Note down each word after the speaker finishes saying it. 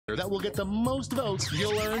that will get the most votes,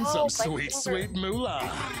 you'll earn some sweet, sweet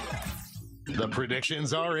moolah. The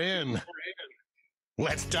predictions are in.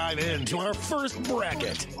 Let's dive into our first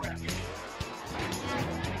bracket.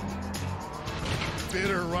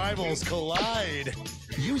 Bitter rivals collide.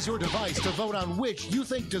 Use your device to vote on which you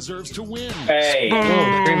think deserves to win. Hey,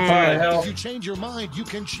 if you change your mind, you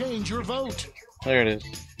can change your vote. There it is.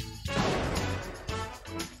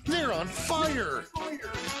 They're on fire.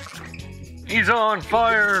 He's on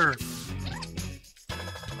fire.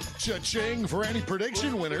 Cha-ching for any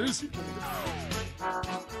prediction winners.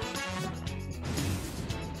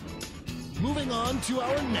 Moving on to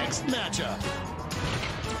our next matchup.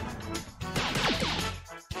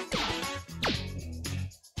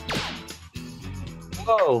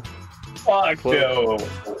 Whoa. fuck no.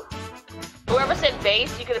 Whoever said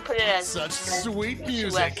bass, you could have put it as Such sweet two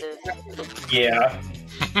music. S's. Yeah.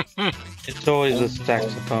 It's always a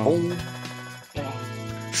saxophone.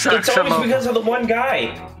 It's always because of the one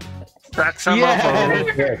guy. Saxophone.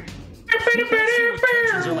 Yeah.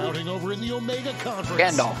 Tensions are mounting over in the Omega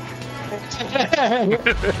Conference. Gandalf.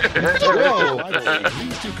 Whoa.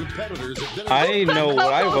 These two competitors have been I know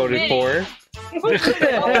what I voted for. It's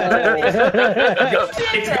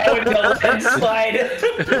going to landslide.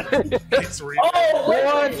 It's real. Oh,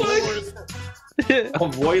 what? Oh,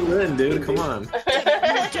 Voilin, dude, come on.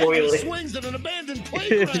 Swings at an abandoned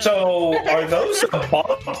playground. So, are those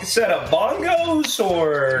a set of bongos,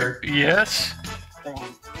 or? Yes.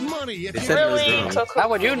 Money if They you said it was Really? wrong. So cool. How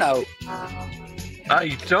would you know?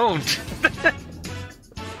 I don't.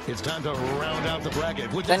 It's time to round out the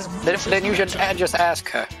bracket. With Then you should just ask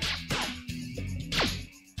her.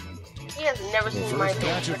 He has never the seen my first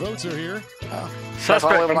batch of name. votes are here. That's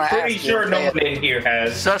why we Suspect. want to Pretty ask sure you. no one in here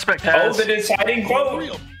has. Suspect Oh, has. the deciding quote.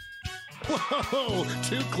 Real. Whoa,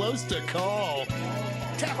 too close to call.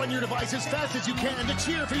 Tap on your device as fast as you can to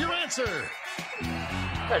cheer for your answer.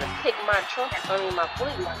 Better pick my trunk, I mean my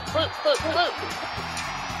flute. Flute, flute, flute.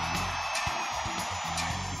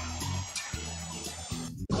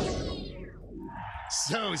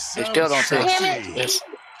 So They still don't say sexy. this.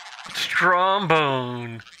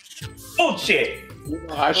 Trombone. Bullshit.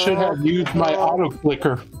 I should have used my auto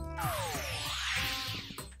clicker.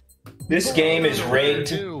 This game is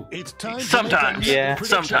rigged. It's time to Sometimes. make a Yeah.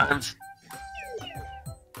 prediction. Sometimes.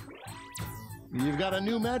 You've got a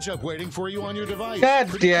new matchup waiting for you on your device. God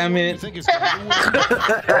Predict damn who you it. think is going to win.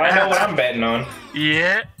 I know what I'm betting on.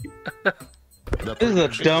 Yeah. The This is the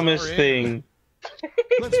predictions dumbest are in. thing.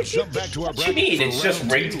 Let's jump back to our What you bracket. mean? for It's just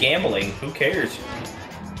round rigged two. gambling. Who cares?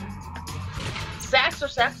 Sax or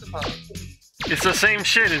saxophone? It's the same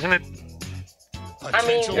shit, isn't it? I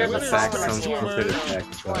mean, Potential there's a winners Saxophone song. to trumpet emerge.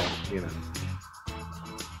 effect, so, you know.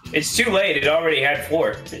 It's too late. It already had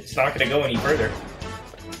 4. It's not going to go any further.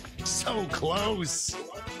 So close.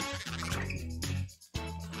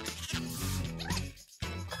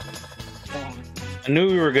 I knew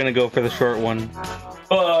we were gonna go for the short one.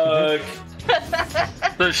 Fuck.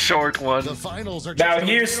 The short one. The finals are Now just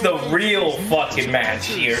here's the real fucking match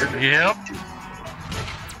here. Yep.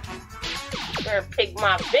 Better pick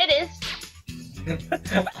my fittest.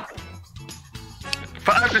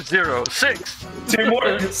 5-0. 6. 2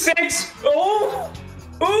 more. 6. Oh.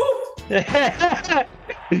 Ooh. That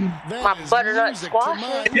My is butternut music to squash.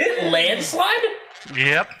 my Did it landslide?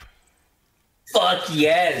 Yep. Fuck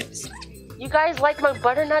yes. You guys like my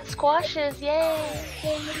butternut squashes, yay!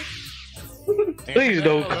 Please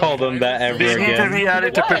don't call them that ever They need to again. be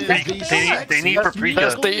added to What? paprika. They need paprika.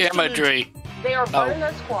 Just the imagery. They are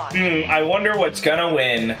butternut squash. I wonder what's gonna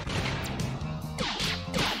win.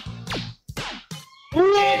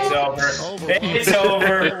 It's over. It's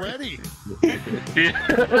over. Already.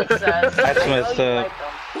 That's messed up.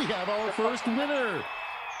 We have our first winner.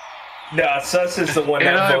 No, Sus is the one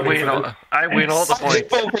And that I voted win. for I win all the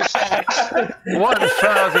points.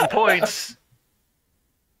 1,000 points.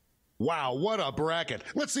 Wow, what a bracket.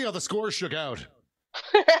 Let's see how the scores shook out.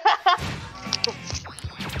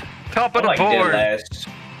 Top of I'm the like dead board. last.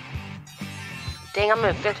 Dang, I'm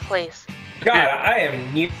in 5th place. God, I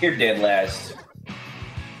am near dead last.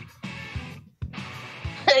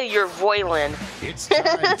 You're Voilin. It's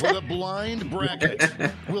time for the blind bracket.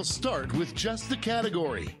 We'll start with just the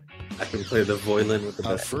category. I can play the Voilin with the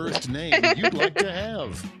A best. first name you'd like to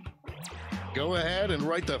have. Go ahead and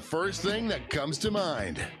write the first thing that comes to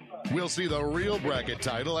mind. We'll see the real bracket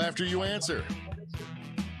title after you answer.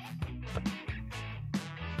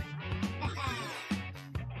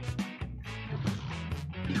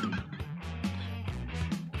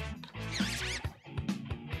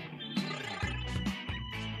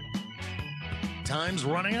 Time's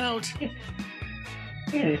running out.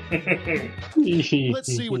 Let's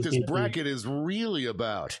see what this bracket is really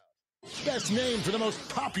about. Best name for the most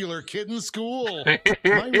popular kid in school.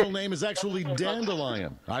 My real name is actually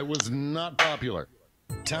Dandelion. I was not popular.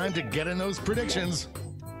 Time to get in those predictions.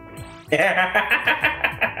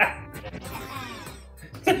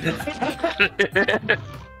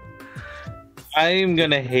 I'm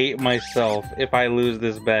gonna hate myself if I lose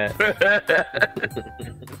this bet.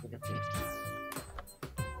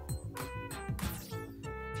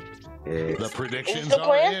 The You predictions still are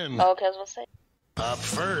playing? in. Oh, okay, I was gonna say. Up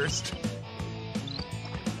first.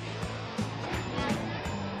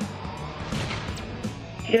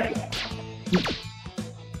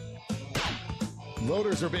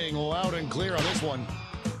 Voters are being loud and clear on this one.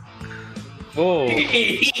 Oh.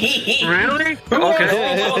 Really?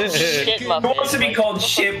 Okay. Shit, Who wants to be called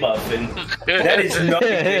Shit Muffin? That is not a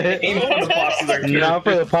good name for the popular kid. Not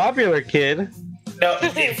for the popular kid. No,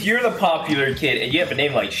 if you're the popular kid and you have a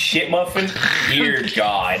name like Shit Muffin, dear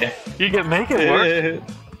God. You can make it work.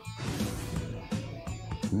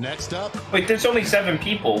 Next up, Wait, there's only 7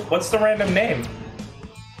 people. What's the random name?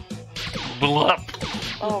 Blup.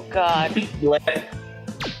 Oh God.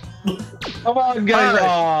 Come on, guys. Hi.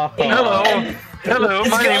 Aw. Hello. Hello,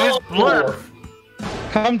 my name is Blup.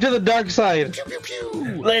 Come to the dark side.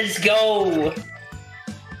 Let's go.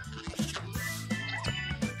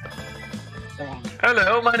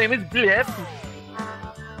 Hello, my name is Blip.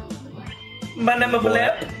 My name is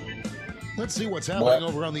Blip. let's see what's happening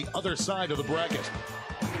over on the other side of the bracket.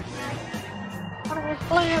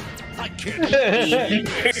 I can't believe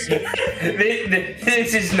this.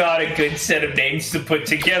 This is not a good set of names to put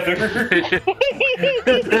together.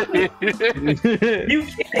 You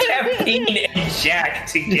can't have Teen and Jack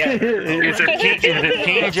together. Is it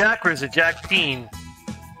Teen Jack or is it Jack Teen?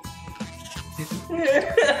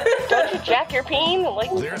 Don't you jack your peen?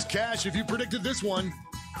 Like, There's cash if you predicted this one.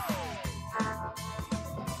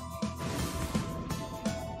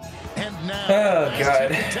 And now, Oh, last God.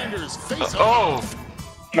 two contenders face Oh, off.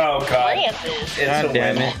 Oh God. Francis. It's God a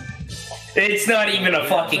damn win. it. It's not even a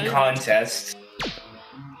fucking contest.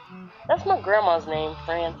 That's my grandma's name,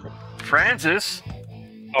 Francis. Francis.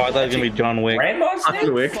 Oh, I thought it was gonna be John Wick. Grandma's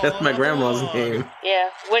name? Wick, that's my grandma's name. Yeah,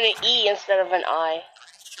 with an E instead of an I.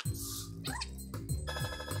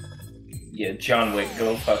 Yeah, John Wick,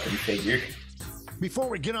 go fucking figure. Before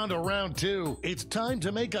we get on to round 2, it's time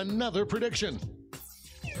to make another prediction.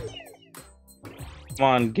 Come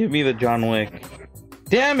on, give me the John Wick.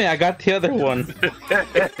 Damn it, I got the other one.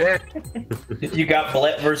 You got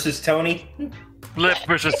Blip versus Tony? Blip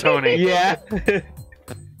versus Tony. Yeah.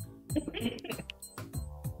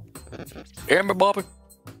 Hear me, Bobby?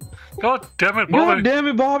 God damn it, God Bobby. damn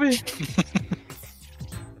it, Bobby.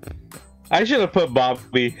 I should have put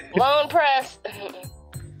Bobby. Lone press.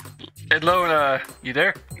 Hey, Lone, you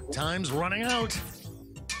there? Time's running out.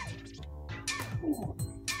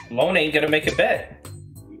 Lone ain't gonna make a bet.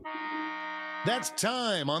 That's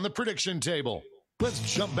time on the prediction table. Let's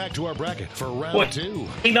jump back to our bracket for round What? 2.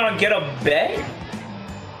 He not get a bet?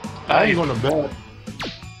 I'm gonna bet.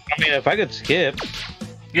 I mean, if I could skip.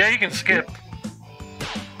 Yeah, you can skip.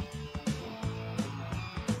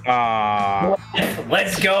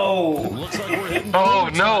 Let's go. Looks like we're hitting Oh,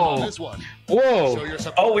 overtime no. on this one. Whoa. Show your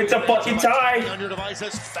support Oh, it's a by fucking tie. on your device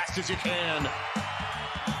as fast as you can.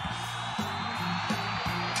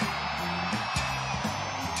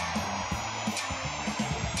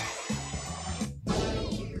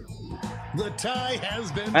 The tie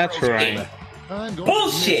has been That's broken. right. I'm going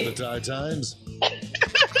Bullshit. to miss the tie times.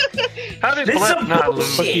 How did This is Blip some not lose?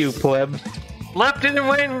 Fuck bullshit. you, pleb. Blip didn't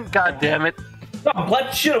win. God damn it. No,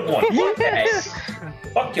 Blip should have won. Fuck that.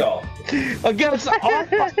 Fuck y'all. Against all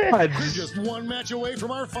We're odds. just one match away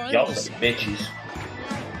from our Y'all finals. some bitches.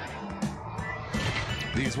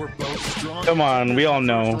 These were both strong. Come on, we all first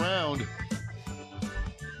know. round.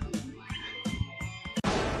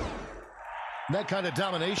 That kind of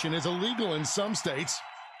domination is illegal in some states.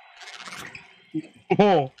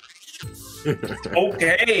 Oh.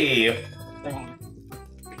 Okay.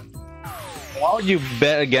 Why would you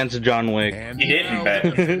bet against John Wick? And You didn't now bet. the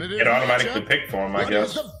definitive It automatically matchup. picked for him, I What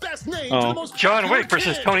is guess. the best name Oh. to the most John popular Wick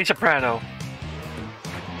versus kid? Tony Soprano.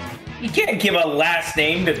 You can't give a last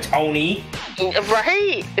name to Tony.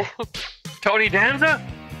 Right. Tony Danza?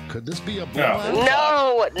 Could this be a blowout?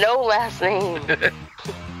 No, no last name.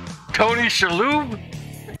 Tony Shalhoub?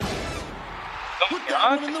 Put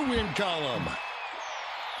that one in the win column.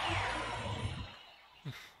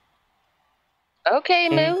 Okay,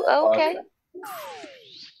 Moo. Okay.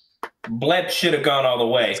 Blep should have gone all the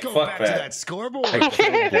way. Let's go Fuck back to that. that scoreboard. I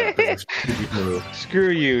can't bet. That's a stupid move. Screw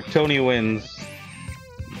you, Tony wins.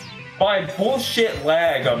 by bullshit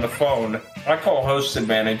lag on the phone. I call host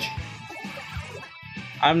advantage.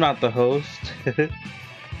 I'm not the host.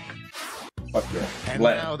 And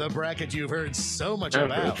now the bracket you've heard so much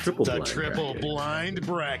about, the triple blind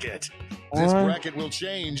bracket. This bracket will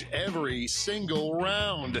change every single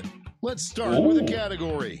round. Let's start with a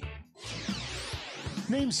category.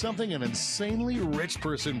 Name something an insanely rich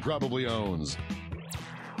person probably owns.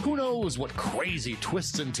 Who knows what crazy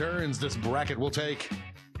twists and turns this bracket will take?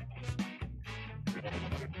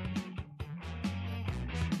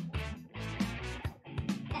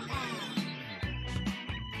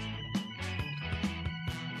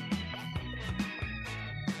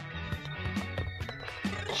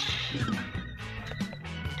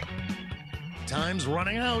 Time's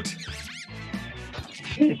running out.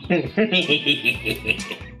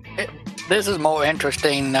 This is more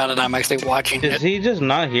interesting now that I'm actually watching Is it. he just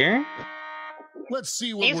not here? Let's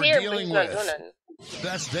see what He's we're here, but dealing he's not with. doing nothing.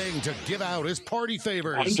 Best thing to give out is party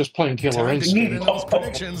favors. I'm just playing Killer Time to get in Instinct. those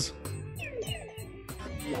predictions.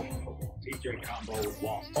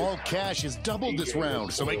 All cash is doubled this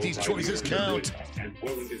round, so make these choices count.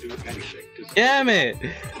 Damn it!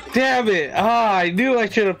 Damn it! Ah, I knew I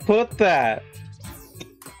should have put that.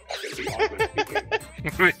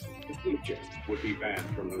 Would be banned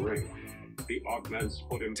from the ring. The augments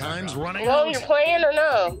put him. Time's running No, out. you're playing or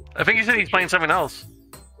no? I think he said he's playing something else.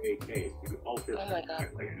 Oh my god.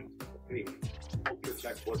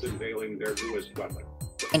 Ultratech was unveiling their newest weapon.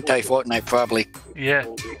 Anti-Fortnite, probably. Yeah.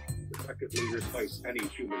 Effectively replace any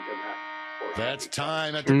human can have. That's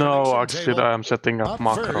time at the No, prediction actually, table. I'm setting up Up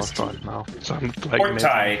macros first. right now. So I'm like Or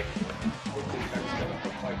tie.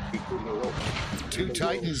 Two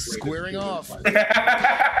titans squaring off.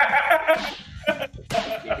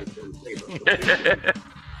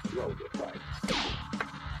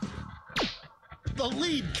 The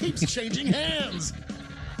lead keeps changing hands.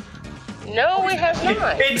 No, it has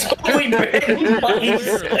not. It's only been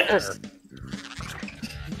twice.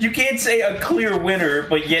 You can't say a clear winner,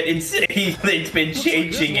 but yet it's been Looks like this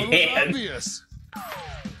changing one was hands. obvious.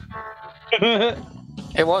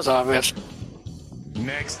 It was obvious.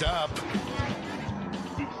 Next up,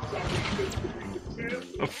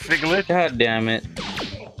 A Figlet. God damn it!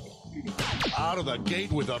 out of the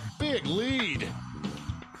gate with a big lead.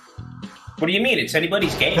 What do you mean? It's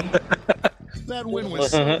anybody's game. That win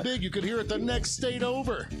was so big you could hear it the next state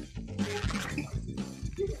over.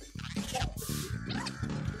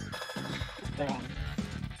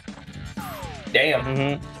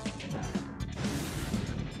 Damn.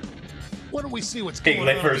 Why don't we see what's going Figlet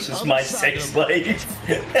on the versus other my side sex of the- slave.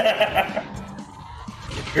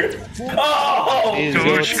 Oh! These Dude,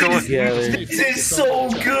 go what's going- together. This is so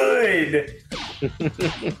good!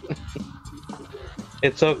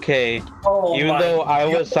 It's okay. Oh Even my though I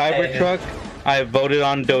was God. Cybertruck, I voted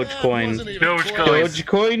on That Dogecoin. wasn't even Dogecoin. close.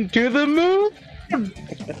 Dogecoin to the moon!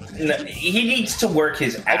 No, he needs to work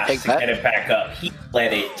his ass take to that. get it back up. He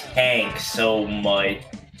let it tank so much.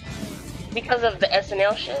 Because of the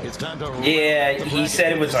SNL shit. It's time to Yeah, wrap the he bracket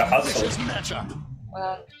said it was a with this hustle. vicious matchup.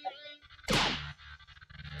 Well,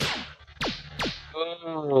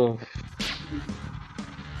 Oh.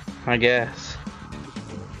 I guess.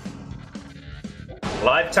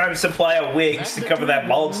 Lifetime supply of wigs to cover that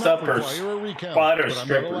bald stuff or spot or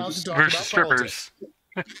strippers. Versus strippers.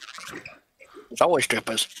 It's always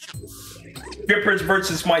strippers. Strippers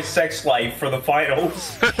versus my sex life for the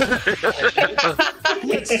finals.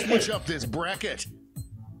 Let's switch up this bracket.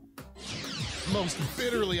 Most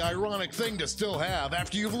bitterly ironic thing to still have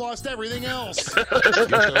after you've lost everything else. Get those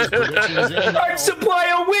predictions in now. Large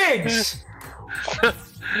supply of wigs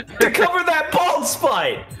to cover that bald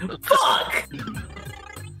spot. Fuck.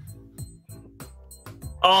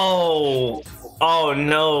 Oh, oh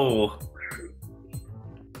no.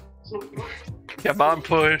 Come on,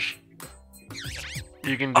 push.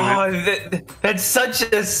 You can do Oh, it. that's such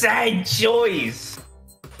a sad choice.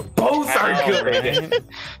 Both are good.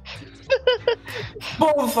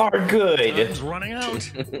 Both are good. Time's running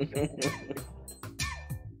out.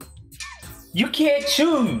 You can't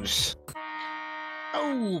choose.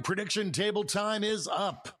 Oh, prediction table time is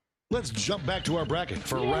up. Let's jump back to our bracket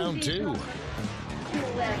for round two.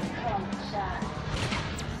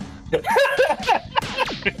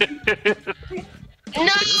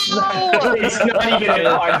 no! It's not even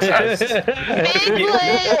a contest.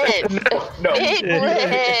 Piglet! No.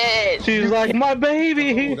 Piglet! She's like, my Oh,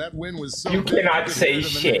 baby! that win was so You big cannot could say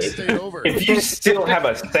hear it in the next shit. state over. If you still have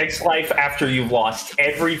a sex life after you've lost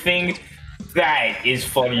everything, that is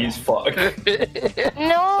funny as fuck.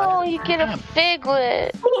 No, you get a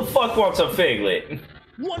Figlet. Who the fuck wants a Figlet?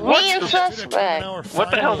 One Me and match to determine Suspect. our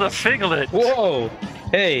What the hell's a finals. Figlet? Whoa!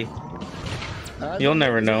 Hey, You'll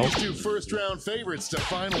never know. These two first-round favorites to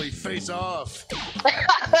finally face off.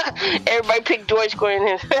 Everybody pick Dogecoin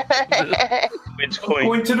in his.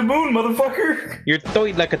 Going to the moon, motherfucker. You're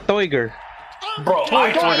toy like a toiger. Bro,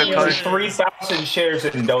 I got Dogecoin. 3,000 shares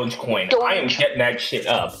in Dogecoin. I am getting that shit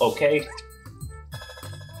up, okay?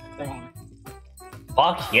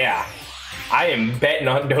 Fuck yeah. I am betting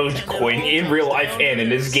on Dogecoin in real life and in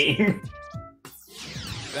this game.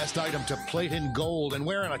 Best item to plate in gold and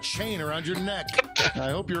wearing a chain around your neck.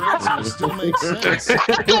 I hope your answer still makes sense.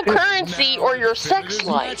 Cryptocurrency or your sex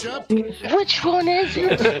life? Which one is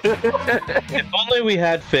it? If only we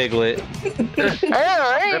had Figlet.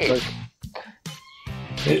 Alright.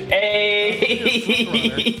 Hey!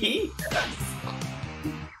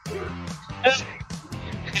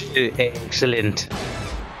 Excellent.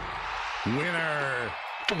 Winner.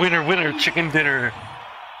 Winner, winner, chicken dinner.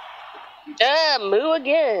 Moo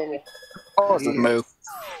again. Oh, this is Moo.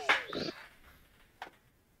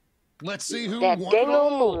 Let's see who That won. dang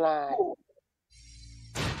old Mulan.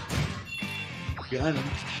 Got him.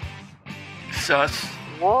 Sus.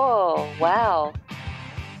 Whoa, wow.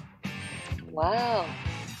 Wow.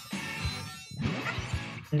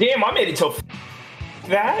 Damn, I made it till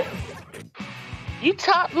that. You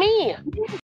taught me.